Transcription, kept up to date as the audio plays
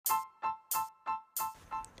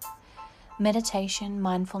Meditation,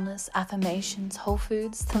 mindfulness, affirmations, whole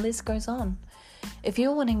foods, the list goes on. If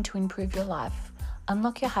you're wanting to improve your life,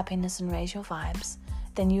 unlock your happiness and raise your vibes,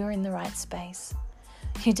 then you're in the right space.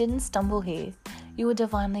 You didn't stumble here, you were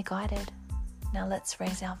divinely guided. Now let's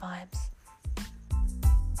raise our vibes.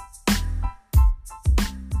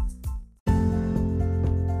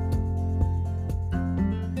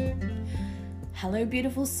 Hello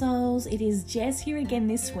beautiful souls, it is Jess here again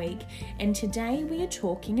this week, and today we are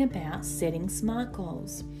talking about setting SMART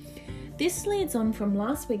goals. This leads on from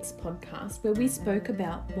last week's podcast where we spoke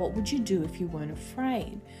about what would you do if you weren't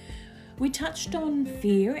afraid. We touched on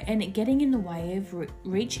fear and it getting in the way of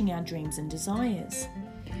reaching our dreams and desires.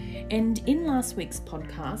 And in last week's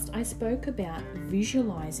podcast, I spoke about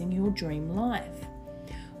visualizing your dream life.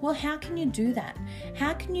 Well, how can you do that?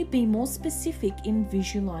 How can you be more specific in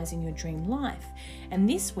visualizing your dream life? And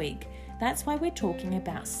this week, that's why we're talking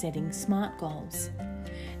about setting SMART goals.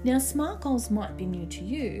 Now, SMART goals might be new to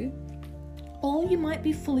you, or you might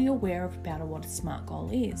be fully aware about what a SMART goal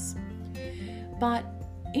is. But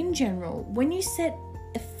in general, when you set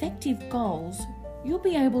effective goals, you'll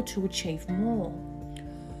be able to achieve more.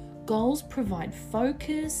 Goals provide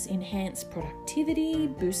focus, enhance productivity,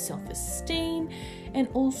 boost self-esteem, and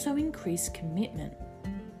also increase commitment.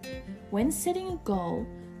 When setting a goal,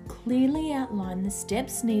 clearly outline the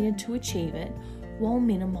steps needed to achieve it while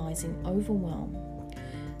minimizing overwhelm.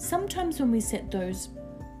 Sometimes when we set those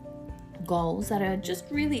goals that are just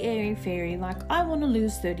really airy-fairy, like I want to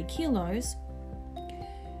lose 30 kilos,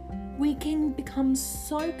 we can become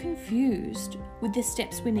so confused with the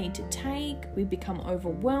steps we need to take. We become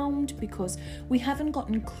overwhelmed because we haven't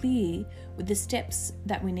gotten clear with the steps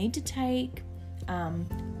that we need to take,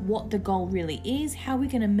 what the goal really is, how we're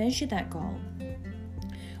going to measure that goal.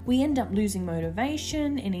 We end up losing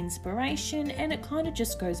motivation and inspiration, and it kind of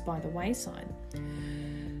just goes by the wayside.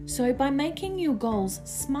 So by making your goals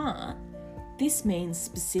SMART, this means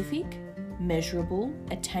specific, measurable,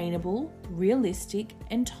 attainable, realistic,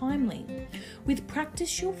 and timely. With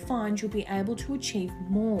practice, you'll find you'll be able to achieve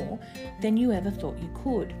more than you ever thought you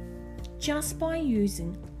could, just by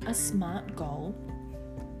using a SMART goal.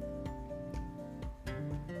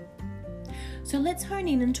 So let's hone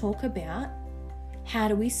in and talk about how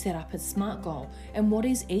do we set up a SMART goal and what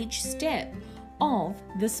is each step of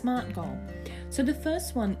the SMART goal. So the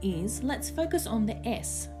first one is, let's focus on the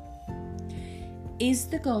S. Is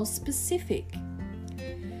the goal specific?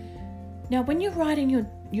 Now, when you're writing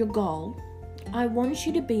your goal, I want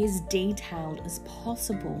you to be as detailed as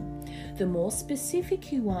possible. The more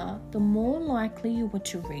specific you are, the more likely you are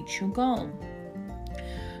to reach your goal.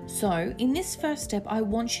 So, in this first step, I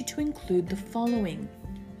want you to include the following.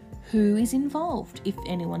 Who is involved, if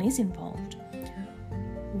anyone is involved?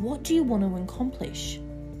 What do you want to accomplish?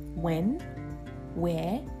 When?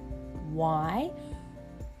 Where? Why?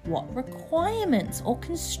 What requirements or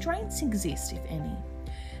constraints exist, if any?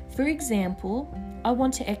 For example, I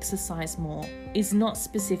want to exercise more is not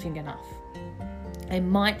specific enough. It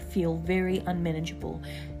might feel very unmanageable.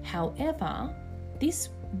 However, this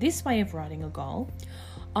way of writing a goal,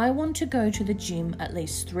 I want to go to the gym at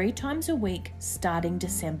least 3 times a week starting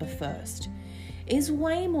December 1st, is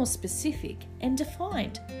way more specific and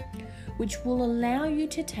defined, which will allow you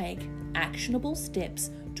to take actionable steps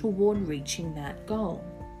toward reaching that goal.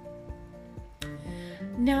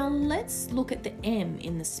 Now let's look at the M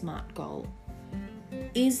in the SMART goal.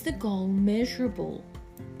 Is the goal measurable?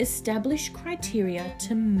 Establish criteria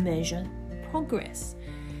to measure progress.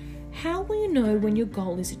 How will you know when your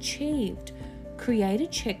goal is achieved? Create a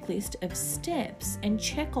checklist of steps and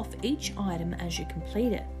check off each item as you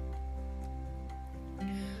complete it.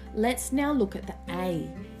 Let's now look at the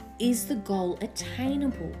A. Is the goal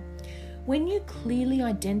attainable? When you clearly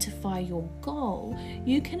identify your goal,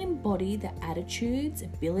 you can embody the attitudes,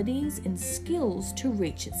 abilities, and skills to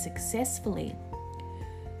reach it successfully.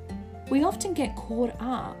 We often get caught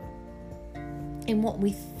up in what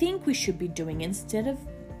we think we should be doing instead of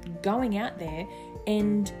going out there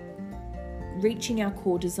and reaching our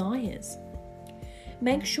core desires.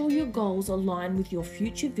 Make sure your goals align with your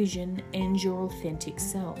future vision and your authentic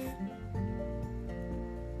self.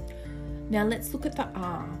 Now let's look at the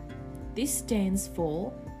R. This stands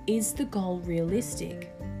for, is the goal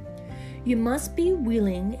realistic? You must be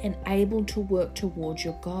willing and able to work towards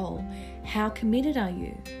your goal. How committed are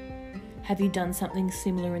you? Have you done something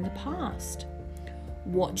similar in the past?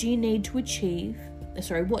 What do you need to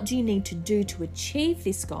do to achieve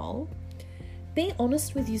this goal? Be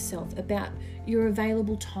honest with yourself about your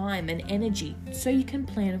available time and energy so you can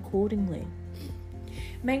plan accordingly.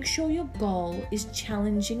 Make sure your goal is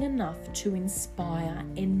challenging enough to inspire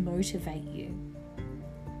and motivate you.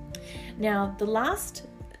 Now, the last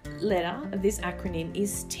letter of this acronym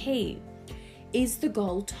is T. Is the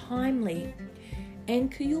goal timely?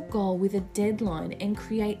 Anchor your goal with a deadline and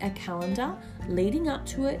create a calendar leading up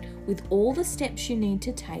to it with all the steps you need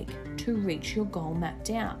to take to reach your goal mapped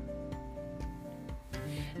out.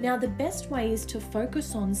 Now, the best way is to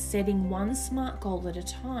focus on setting one SMART goal at a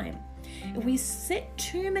time. If we set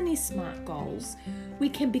too many SMART goals, we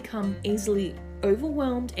can become easily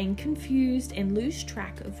overwhelmed and confused and lose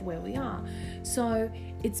track of where we are. So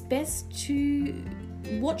it's best to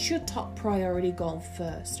what's your top priority goal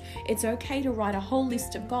first. It's okay to write a whole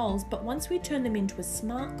list of goals, but once we turn them into a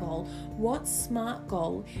SMART goal, what SMART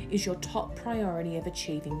goal is your top priority of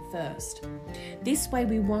achieving first? This way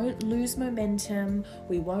we won't lose momentum,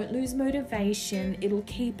 we won't lose motivation, it'll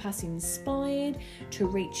keep us inspired to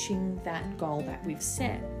reaching that goal that we've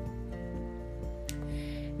set.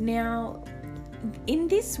 Now, in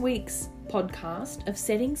this week's podcast of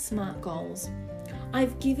setting SMART goals,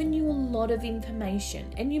 I've given you a lot of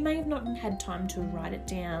information and you may have not had time to write it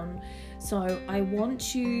down. So I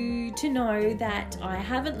want you to know that I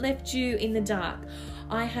haven't left you in the dark.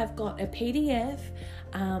 I have got a PDF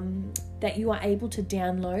that you are able to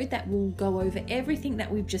download that will go over everything that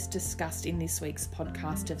we've just discussed in this week's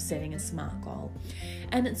podcast of setting a SMART goal.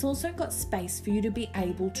 And it's also got space for you to be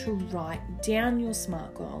able to write down your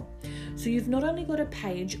SMART goal. So you've not only got a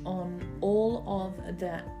page on all of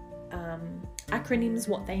the acronyms,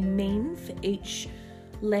 what they mean for each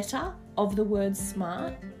letter of the word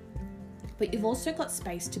SMART, but you've also got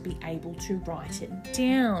space to be able to write it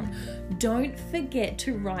down. Don't forget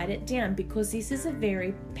to write it down, because this is a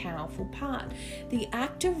very powerful part. The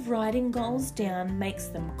act of writing goals down makes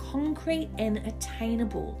them concrete and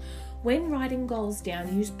attainable. When writing goals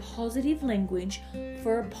down, use positive language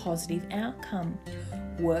for a positive outcome.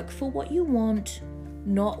 Work for what you want,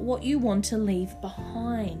 not what you want to leave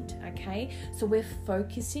behind, okay? So we're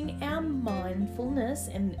focusing our mindfulness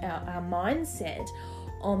and our mindset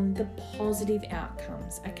on the positive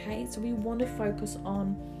outcomes, okay? So we want to focus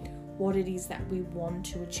on what it is that we want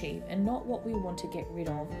to achieve and not what we want to get rid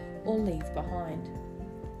of or leave behind.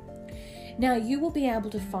 Now, you will be able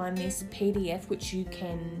to find this PDF, which you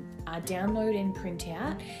can download and print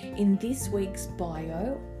out, in this week's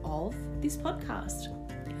bio of this podcast.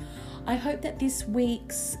 I hope that this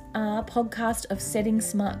week's podcast of setting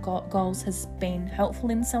SMART goals has been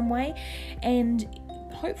helpful in some way, and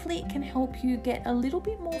hopefully it can help you get a little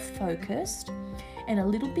bit more focused and a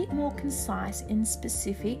little bit more concise and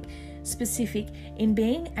specific in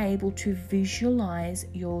being able to visualize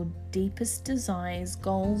your deepest desires,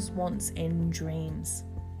 goals, wants, and dreams.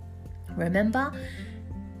 Remember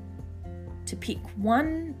to pick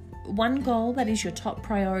one goal that is your top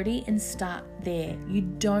priority and start there. You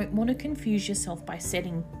don't want to confuse yourself by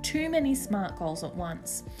setting too many SMART goals at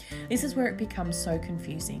once. This is where it becomes so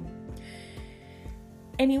confusing.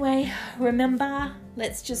 Anyway, remember,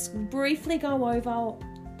 let's just briefly go over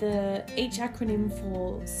each acronym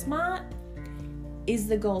for SMART. Is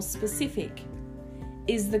the goal specific?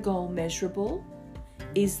 Is the goal measurable?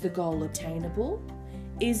 Is the goal attainable?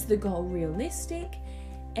 Is the goal realistic?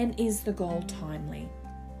 And is the goal timely?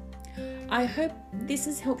 I hope this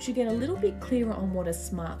has helped you get a little bit clearer on what a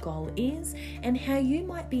SMART goal is and how you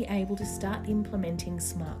might be able to start implementing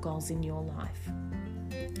SMART goals in your life.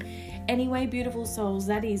 Anyway, beautiful souls,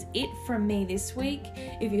 that is it from me this week.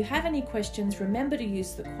 If you have any questions, remember to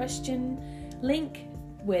use the question link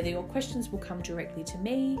where your questions will come directly to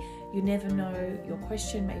me. You never know, your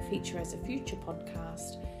question may feature as a future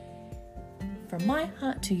podcast. From my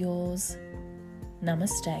heart to yours,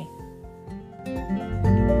 namaste.